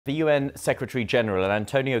The UN Secretary-General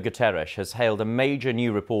Antonio Guterres has hailed a major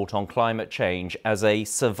new report on climate change as a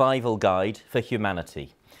survival guide for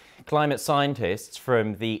humanity. Climate scientists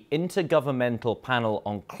from the Intergovernmental Panel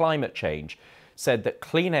on Climate Change said that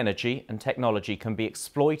clean energy and technology can be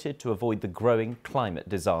exploited to avoid the growing climate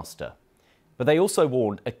disaster. But they also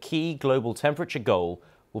warned a key global temperature goal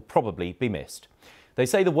will probably be missed. They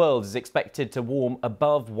say the world is expected to warm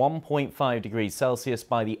above 1.5 degrees Celsius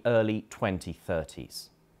by the early 2030s.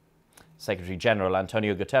 Secretary-General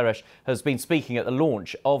Antonio Guterres has been speaking at the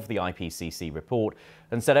launch of the IPCC report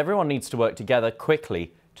and said everyone needs to work together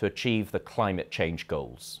quickly to achieve the climate change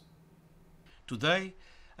goals. Today,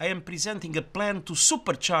 I am presenting a plan to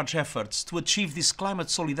supercharge efforts to achieve this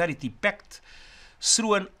climate solidarity pact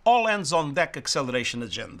through an all-hands-on-deck acceleration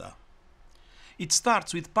agenda. It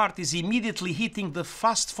starts with parties immediately hitting the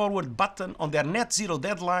fast-forward button on their net zero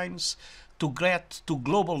deadlines to get to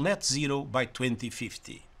global net zero by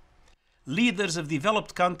 2050. Leaders of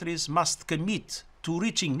developed countries must commit to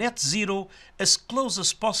reaching net zero as close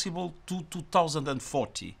as possible to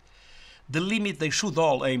 2040, the limit they should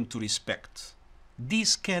all aim to respect.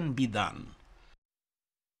 This can be done.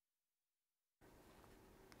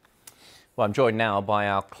 Well, I'm joined now by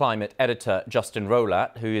our climate editor, Justin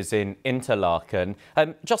Rolat, who is in Interlaken.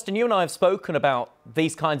 Justin, you and I have spoken about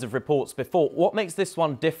these kinds of reports before. What makes this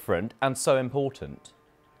one different and so important?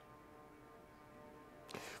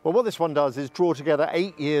 Well, what this one does is draw together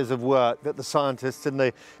 8 years of work that the scientists in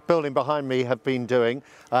the building behind me have been doing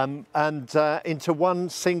into one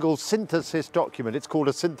single synthesis document. It's called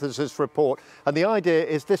a synthesis report. And the idea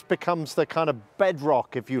is this becomes the kind of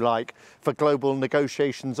bedrock, if you like, for global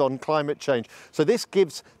negotiations on climate change. So this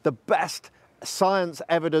gives the best science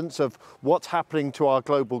evidence of what's happening to our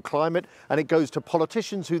global climate, and it goes to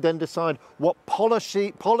politicians who then decide what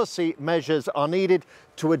policy measures are needed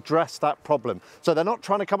to address that problem. So they're not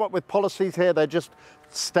trying to come up with policies here, they're just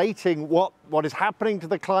stating what is happening to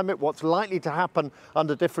the climate, what's likely to happen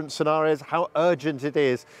under different scenarios, how urgent it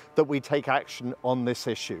is that we take action on this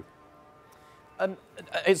issue.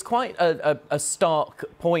 It's quite a stark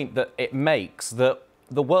point that it makes, that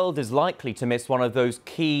the world is likely to miss one of those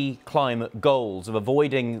key climate goals of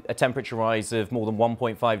avoiding a temperature rise of more than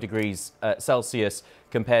 1.5 degrees Celsius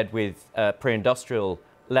compared with pre-industrial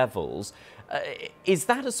levels. Is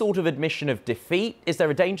that a sort of admission of defeat? Is there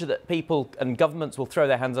a danger that people and governments will throw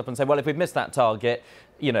their hands up and say, well, if we've missed that target,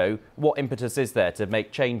 you know, what impetus is there to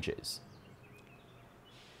make changes?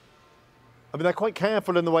 I mean, they're quite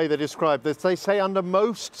careful in the way they describe this. They say under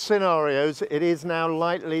most scenarios, it is now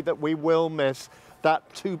likely that we will miss that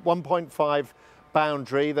 1.5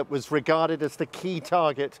 boundary that was regarded as the key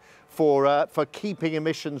target for keeping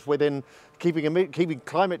emissions within, keeping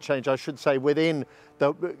climate change, I should say, within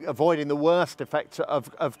avoiding the worst effects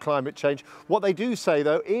of climate change. What they do say,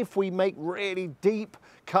 though, if we make really deep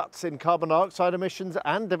cuts in carbon dioxide emissions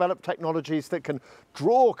and develop technologies that can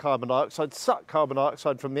draw carbon dioxide, suck carbon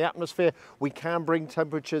dioxide from the atmosphere, we can bring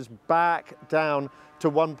temperatures back down to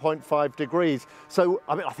 1.5 degrees. So,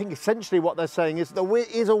 I mean, I think essentially what they're saying is there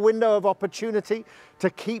is a window of opportunity to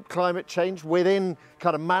keep climate change within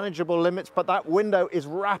kind of manageable limits, but that window is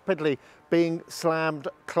rapidly being slammed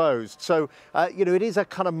closed. So, you know, it is a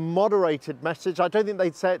kind of moderated message. I don't think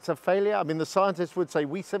they'd say it's a failure. I mean, the scientists would say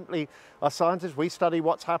we simply are scientists. We study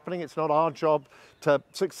what's happening. It's not our job to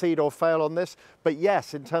succeed or fail on this. But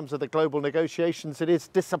yes, in terms of the global negotiations, it is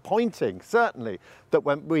disappointing, certainly, that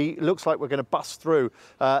when looks like we're going to bust through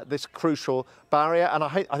this crucial barrier. And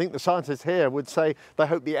I think the scientists here would say they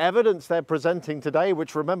hope the evidence they're presenting today,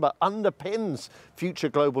 which remember underpins future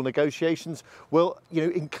global negotiations, will, you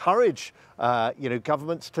know, encourage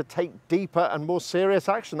governments to take deeper and more serious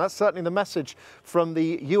action. That's certainly the message from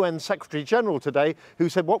the UN Secretary-General today, who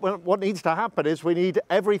said what needs to happen is we need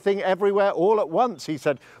everything, everywhere, all at once. He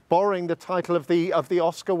said, borrowing the title of the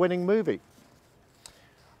Oscar-winning movie.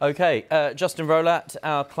 OK, Justin Rolat,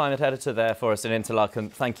 our climate editor there for us in Interlaken,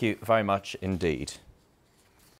 thank you very much indeed.